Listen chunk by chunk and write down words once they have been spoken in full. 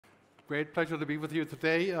Great pleasure to be with you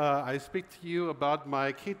today. I speak to you about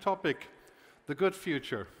my key topic, the good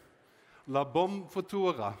future. La bom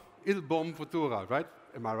futura, il bom futura, right?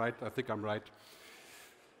 Am I right? I think I'm right.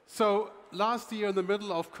 So last year in the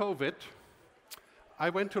middle of COVID, I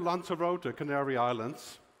went to Lanzarote, Canary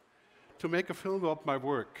Islands, to make a film about my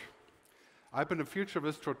work. I've been a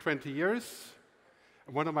futurist for 20 years.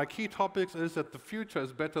 And one of my key topics is that the future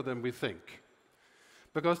is better than we think.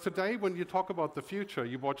 Because today, when you talk about the future,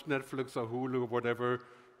 you watch Netflix or Hulu or whatever,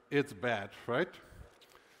 it's bad, right?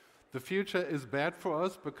 The future is bad for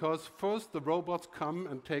us because first the robots come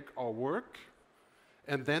and take our work,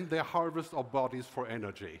 and then they harvest our bodies for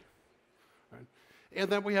energy. Right? And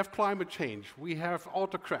then we have climate change, we have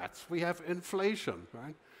autocrats, we have inflation,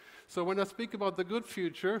 right? So when I speak about the good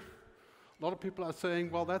future, a lot of people are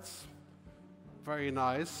saying, well, that's very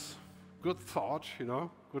nice, good thought,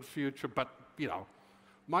 good future, but,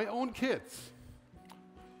 my own kids,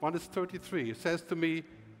 one is 33, says to me,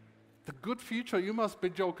 the good future, you must be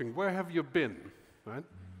joking, where have you been, right?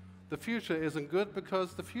 The future isn't good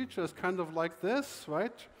because the future is kind of like this,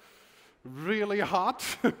 right? Really hot,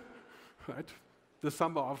 right? The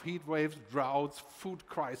summer of heat waves, droughts, food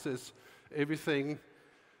crisis, everything.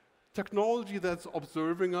 Technology that's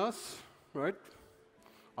observing us, right?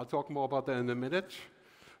 I'll talk more about that in a minute.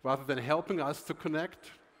 Rather than helping us to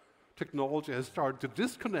connect, technology has started to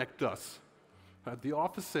disconnect us. The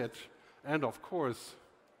opposite, and of course,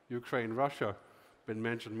 Ukraine, Russia, been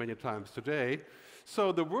mentioned many times today.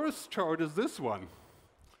 So the worst chart is this one.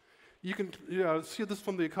 You can see this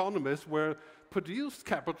from The Economist, where produced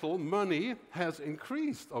capital, money, has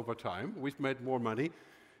increased over time. We've made more money.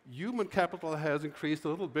 Human capital has increased a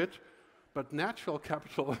little bit, but natural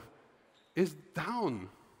capital is down.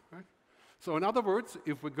 Right? So in other words,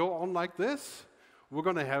 if we go on like this, we're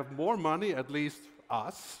going to have more money, at least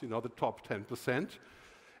us, the top 10%,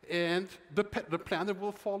 and the planet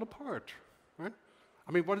will fall apart. Right?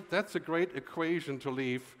 I mean, that's a great equation to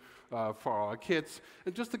leave for our kids.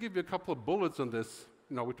 And just to give you a couple of bullets on this,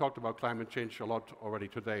 we talked about climate change a lot already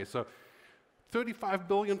today. So 35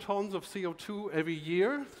 billion tons of CO2 every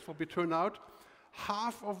year, that's what we turn out.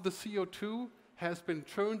 Half of the CO2 has been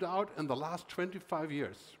turned out in the last 25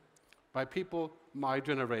 years by people my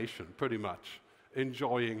generation, pretty much,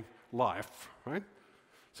 enjoying life, right?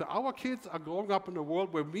 So our kids are growing up in a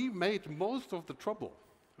world where we made most of the trouble,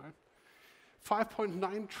 right?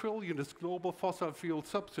 5.9 trillion is global fossil fuel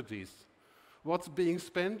subsidies. What's being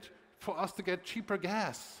spent for us to get cheaper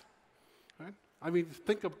gas, right? I mean,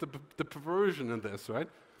 think of the perversion in this, right?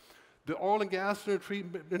 The oil and gas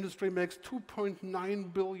industry makes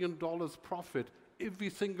 $2.9 billion profit every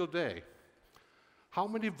single day. How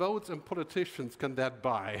many votes and politicians can that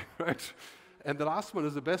buy, right? And the last one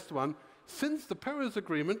is the best one. Since the Paris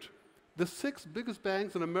Agreement, the 6 biggest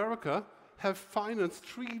banks in America have financed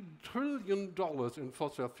 $3 trillion in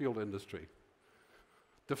fossil fuel industry.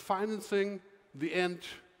 They're financing the end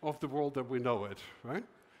of the world that we know it, right?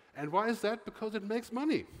 And why is that? Because it makes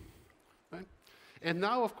money, right? And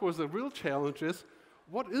now, of course, the real challenge is,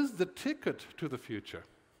 what is the ticket to the future,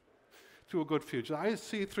 to a good future? I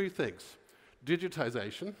see 3 things.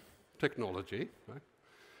 Digitization, technology, right?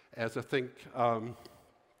 As I think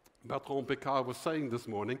Bertrand Piccard was saying this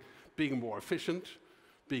morning, being more efficient,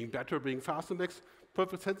 being better, being faster makes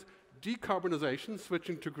perfect sense. Decarbonization,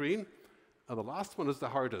 switching to green. And the last one is the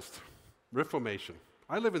hardest, reformation.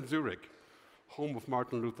 I live in Zurich, home of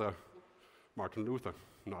Martin Luther.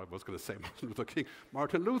 No, I was going to say Martin Luther King.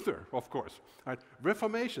 Martin Luther, of course. Right?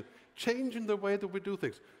 Reformation, changing the way that we do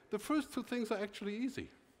things. The first 2 things are actually easy.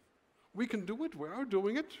 We can do it, we are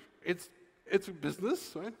doing it. It's a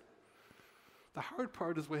business, right? The hard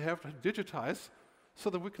part is we have to digitize so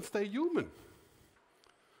that we can stay human,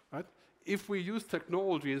 right? If we use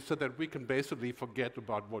technology so that we can basically forget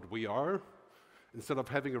about what we are, instead of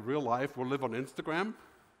having a real life, we'll live on Instagram.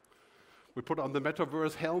 We put on the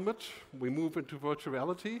metaverse helmet, we move into virtual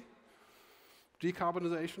reality.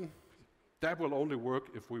 Decarbonization, that will only work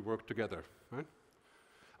if we work together, right?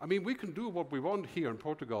 I mean, we can do what we want here in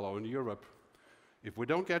Portugal or in Europe. If we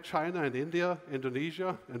don't get China and India,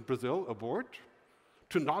 Indonesia and Brazil aboard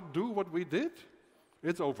to not do what we did,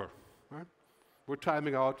 it's over, right? We're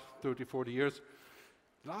timing out 30, 40 years.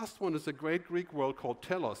 Last one is a great Greek word called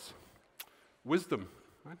telos, wisdom,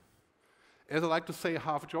 right? As I like to say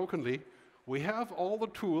half-jokingly, we have all the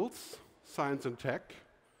tools, science and tech,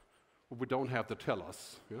 but we don't have the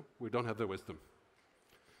telos, yeah? We don't have the wisdom.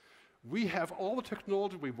 We have all the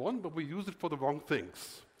technology we want, but we use it for the wrong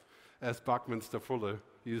things, as Buckminster Fuller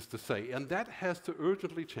used to say, and that has to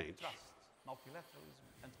urgently change. Trust,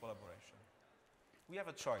 multilateralism, and collaboration. We have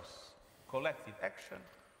a choice, collective action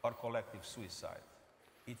or collective suicide.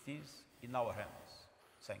 It is in our hands.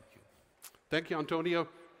 Thank you. Thank you, Antonio.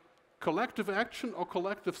 Collective action or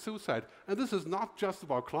collective suicide. And this is not just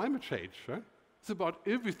about climate change, right? It's about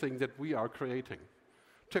everything that we are creating.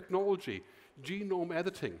 Technology, genome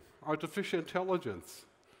editing, artificial intelligence.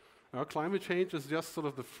 Climate change is just sort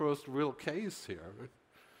of the first real case here. Right?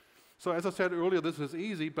 So as I said earlier, this is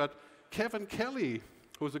easy, but Kevin Kelly,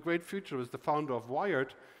 who's a great futurist, the founder of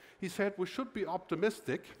Wired, he said we should be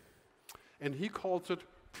optimistic, and he calls it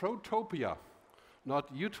protopia. Not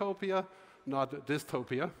utopia, not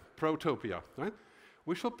dystopia, protopia. Right?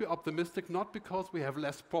 We should be optimistic not because we have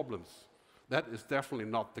less problems. That is definitely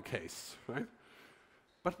not the case. Right?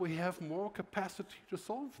 But we have more capacity to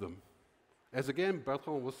solve them. As again,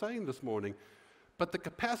 Bertrand was saying this morning, but the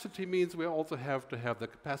capacity means we also have to have the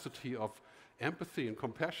capacity of empathy and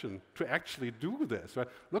compassion to actually do this. Right?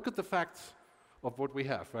 Look at the facts of what we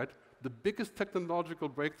have. Right? The biggest technological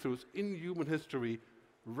breakthroughs in human history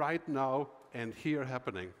right now and here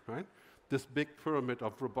happening. Right? This big pyramid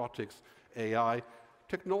of robotics, AI.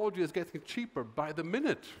 Technology is getting cheaper by the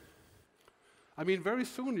minute. I mean, very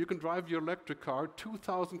soon you can drive your electric car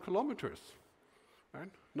 2,000 kilometers, right?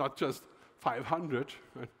 Not just 500.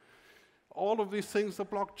 Right? All of these things, the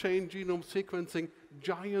blockchain, genome sequencing,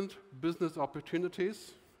 giant business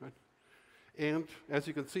opportunities. Right? And as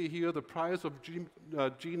you can see here, the price of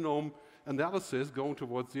genome analysis going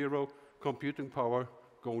towards zero, computing power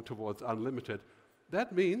going towards unlimited.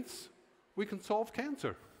 That means we can solve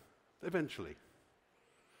cancer eventually.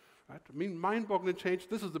 Right? I mean, mind-boggling change.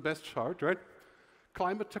 This is the best chart, right?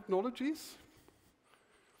 Climate technologies.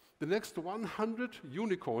 The next 100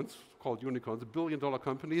 unicorns, called unicorns, billion-dollar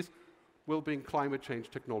companies, will be in climate change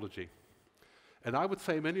technology. And I would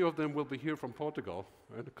say many of them will be here from Portugal,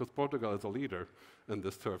 right? Because Portugal is a leader in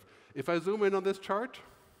this turf. If I zoom in on this chart,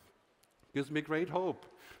 it gives me great hope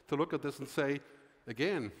to look at this and say,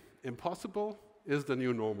 again, impossible is the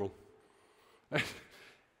new normal.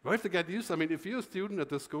 We have to get used. I mean, if you're a student at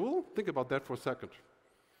the school, think about that for a second.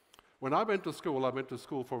 When I went to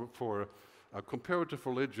school for comparative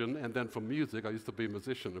religion and then for music. I used to be a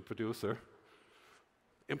musician, a producer.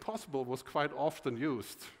 Impossible was quite often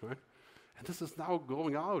used, right? And this is now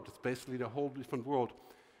going out. It's basically a whole different world.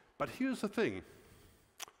 But here's the thing.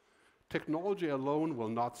 Technology alone will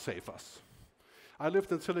not save us. I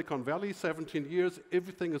lived in Silicon Valley 17 years.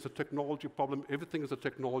 Everything is a technology problem. Everything is a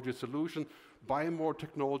technology solution. Buy more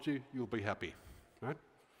technology, you'll be happy, right?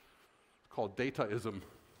 It's called dataism.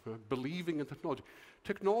 Believing in technology.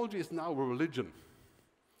 Technology is now a religion,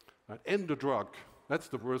 right? And a drug. That's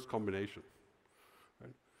the worst combination.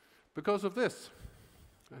 Right? Because of this.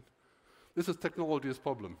 Right? This is technology's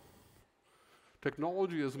problem.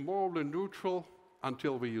 Technology is morally neutral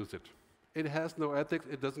until we use it. It has no ethics.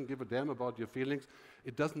 It doesn't give a damn about your feelings.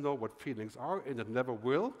 It doesn't know what feelings are, and it never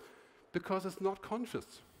will, because it's not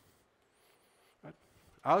conscious. Right?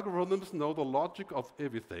 Algorithms know the logic of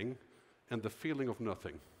everything and the feeling of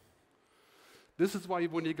nothing. This is why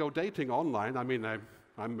when you go dating online, I mean,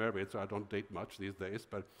 I'm married, so I don't date much these days,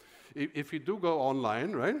 but if you do go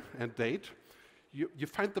online, right, and date, you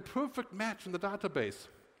find the perfect match in the database.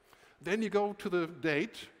 Then you go to the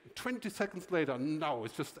date, 20 seconds later, no,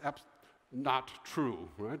 it's just not true,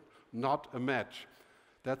 right? Not a match.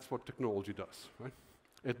 That's what technology does, right?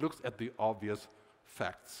 It looks at the obvious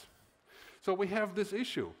facts. So we have this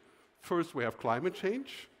issue. First, we have climate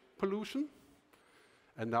change pollution,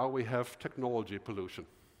 and now we have technology pollution,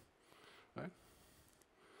 right?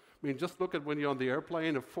 I mean, just look at when you're on the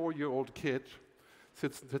airplane, a 4-year-old kid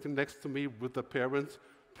sitting next to me with the parents,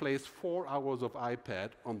 plays 4 hours of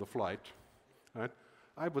iPad on the flight, right?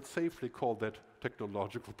 I would safely call that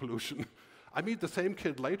technological pollution. I meet the same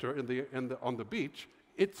kid later on the beach,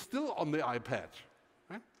 it's still on the iPad,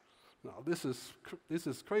 right? Now, this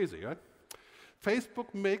is crazy, right?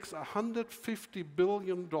 Facebook makes $150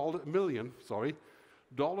 million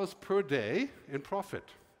per day in profit.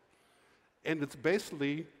 And it's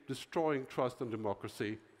basically destroying trust and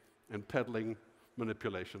democracy and peddling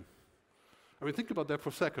manipulation. I mean, think about that for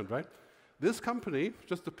a second, right? This company,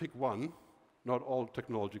 just to pick one, not all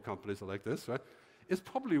technology companies are like this, right? Is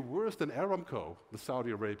probably worse than Aramco, the Saudi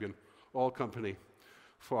Arabian oil company,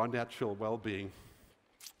 for our natural well-being.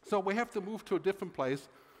 So we have to move to a different place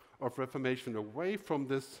of reformation, away from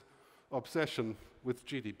this obsession with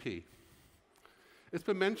GDP. It's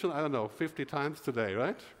been mentioned, I don't know, 50 times today,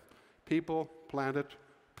 right? People, planet,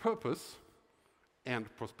 purpose,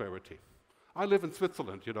 and prosperity. I live in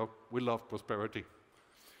Switzerland, you know, we love prosperity.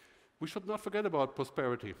 We should not forget about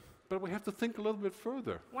prosperity, but we have to think a little bit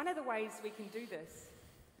further. One of the ways we can do this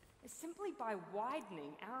is simply by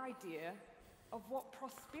widening our idea of what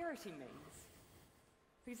prosperity means.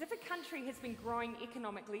 Because if a country has been growing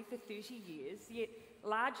economically for 30 years, yet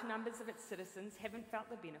large numbers of its citizens haven't felt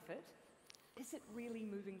the benefit, is it really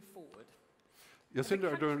moving forward?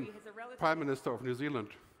 Jacinda Ardern, Prime Minister of New Zealand,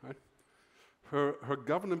 right? Her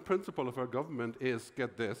governing principle of her government is,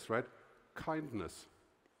 get this, right? Kindness.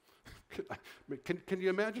 Can you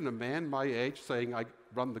imagine a man my age saying, I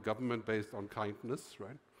run the government based on kindness,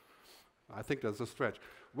 right? I think that's a stretch.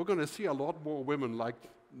 We're going to see a lot more women like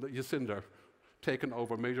Jacinda taken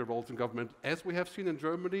over major roles in government, as we have seen in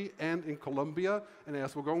Germany and in Colombia, and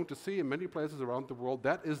as we're going to see in many places around the world.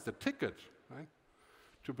 That is the ticket, right?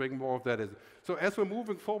 To bring more of that in. So as we're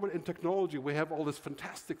moving forward in technology, we have all these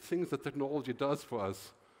fantastic things that technology does for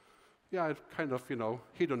us. Yeah, it's kind of,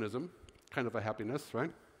 hedonism, kind of a happiness,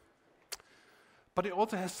 right? But it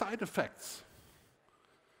also has side effects.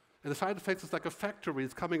 And the side effects is like a factory,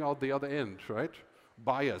 it's coming out the other end, right?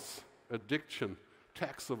 Bias, addiction,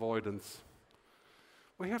 tax avoidance.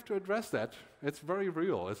 We have to address that. It's very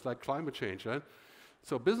real. It's like climate change, right?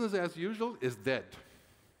 So business as usual is dead.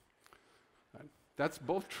 Right? That's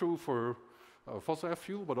both true for fossil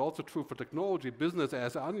fuel, but also true for technology. Business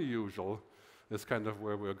as unusual is kind of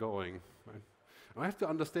where we're going. Right? And I have to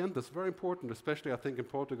understand this, very important, especially I think in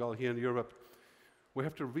Portugal, here in Europe. We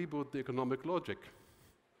have to reboot the economic logic.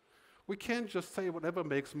 We can't just say whatever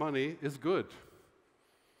makes money is good.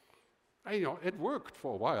 And, it worked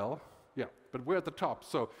for a while, yeah, but we're at the top.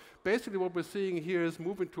 So basically what we're seeing here is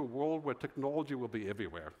moving to a world where technology will be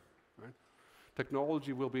everywhere. Right?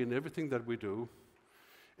 Technology will be in everything that we do,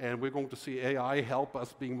 and we're going to see AI help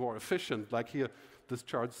us being more efficient. Like here, this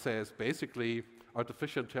chart says, basically,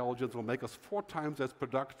 artificial intelligence will make us 4 times as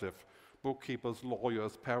productive. Bookkeepers,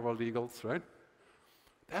 lawyers, paralegals, right?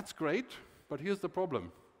 That's great, but here's the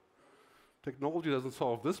problem. Technology doesn't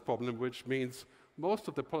solve this problem, which means most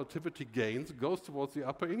of the productivity gains goes towards the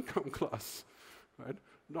upper income class, right?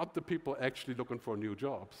 Not the people actually looking for new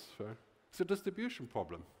jobs, right? It's a distribution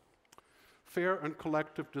problem. Fair and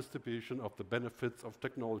collective distribution of the benefits of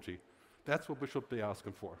technology. That's what we should be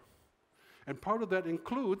asking for. And part of that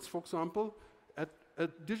includes, for example, a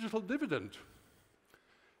digital dividend.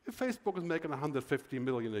 If Facebook is making 150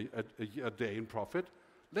 million a day in profit,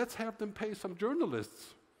 let's have them pay some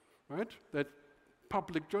journalists, right? That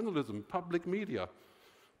public journalism, public media.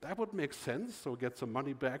 That would make sense, so get some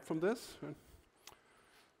money back from this. Right?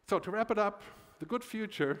 So to wrap it up, the good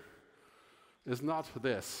future is not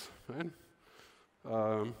this. Right?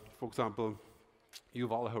 For example,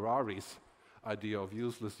 Yuval Harari's idea of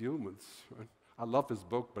useless humans. Right? I love his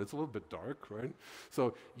book, but it's a little bit dark, right?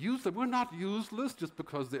 So we're not useless just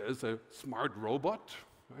because there is a smart robot,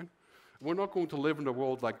 right? We're not going to live in a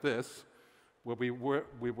world like this, where we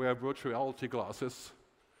wear virtual reality glasses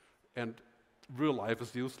and real life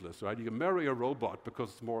is useless, right? You can marry a robot because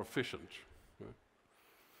it's more efficient. Right?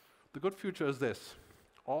 The good future is this: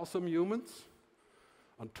 awesome humans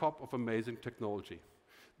on top of amazing technology.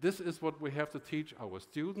 This is what we have to teach our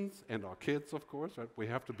students and our kids, of course, right? We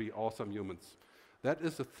have to be awesome humans. That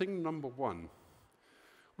is the thing number one.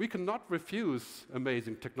 We cannot refuse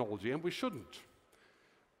amazing technology, and we shouldn't.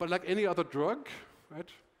 But like any other drug, right?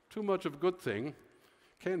 Too much of a good thing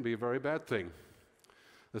can be a very bad thing.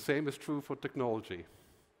 The same is true for technology.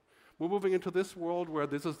 We're moving into this world where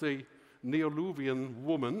this is the Neoluvian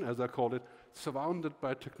woman, as I call it, surrounded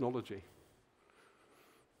by technology.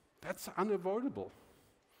 That's unavoidable.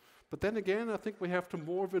 But then again, I think we have to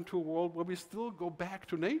morph into a world where we still go back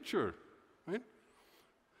to nature, right?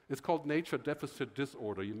 It's called nature deficit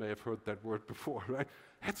disorder. You may have heard that word before, right?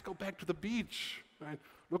 Let's go back to the beach, right?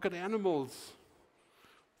 Look at animals.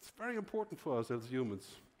 It's very important for us as humans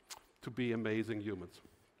to be amazing humans.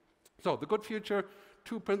 So the good future,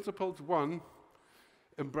 2 principles. 1,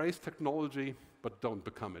 embrace technology, but don't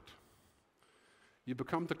become it. You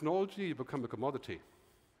become technology, you become a commodity.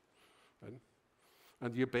 Right?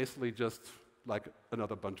 And you're basically just like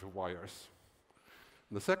another bunch of wires.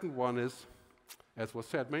 And the second one is, as was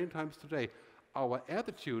said many times today, our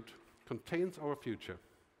attitude contains our future.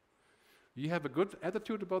 You have a good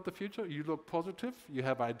attitude about the future, you look positive, you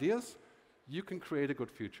have ideas, you can create a good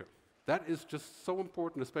future. That is just so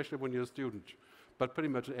important, especially when you're a student, but pretty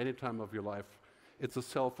much at any time of your life. It's a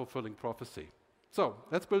self-fulfilling prophecy. So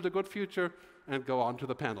let's build a good future and go on to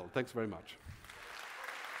the panel. Thanks very much.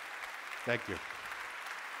 Thank you.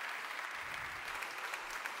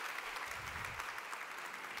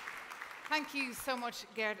 Thank you so much,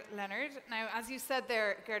 Gerd Leonard. Now, as you said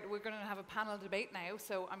there, Gerd, we're going to have a panel debate now,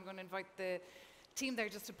 so I'm going to invite the team there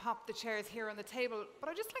just to pop the chairs here on the table. But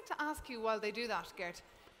I'd just like to ask you, while they do that, Gerd,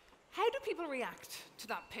 How do people react to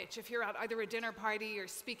that pitch? If you're at either a dinner party or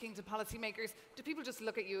speaking to policymakers, do people just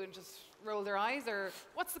look at you and just roll their eyes, or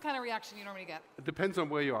what's the kind of reaction you normally get? It depends on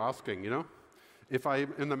where you're asking, you know. If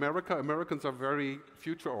I'm in America, Americans are very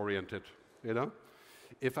future-oriented, you know.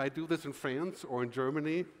 If I do this in France or in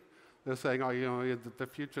Germany, they're saying, oh, you know, the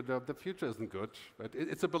future isn't good. But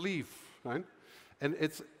it's a belief, right? And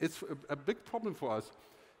it's a big problem for us.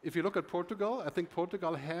 If you look at Portugal, I think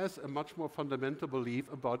Portugal has a much more fundamental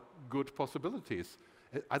belief about good possibilities.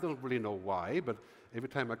 I don't really know why, but every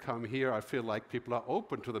time I come here, I feel like people are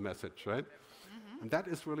open to the message, right? And that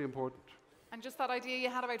is really important. And just that idea you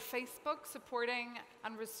had about Facebook supporting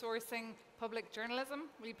and resourcing public journalism,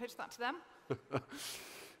 will you pitch that to them?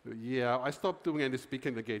 Yeah, I stopped doing any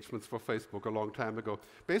speaking engagements for Facebook a long time ago.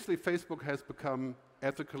 Basically, Facebook has become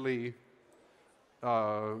ethically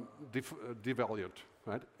devalued,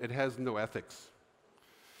 right? It has no ethics.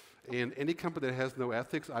 In any company that has no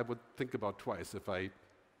ethics, I would think about twice if I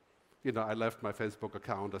left my Facebook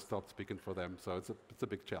account, I stopped speaking for them. So it's a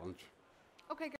big challenge. Okay.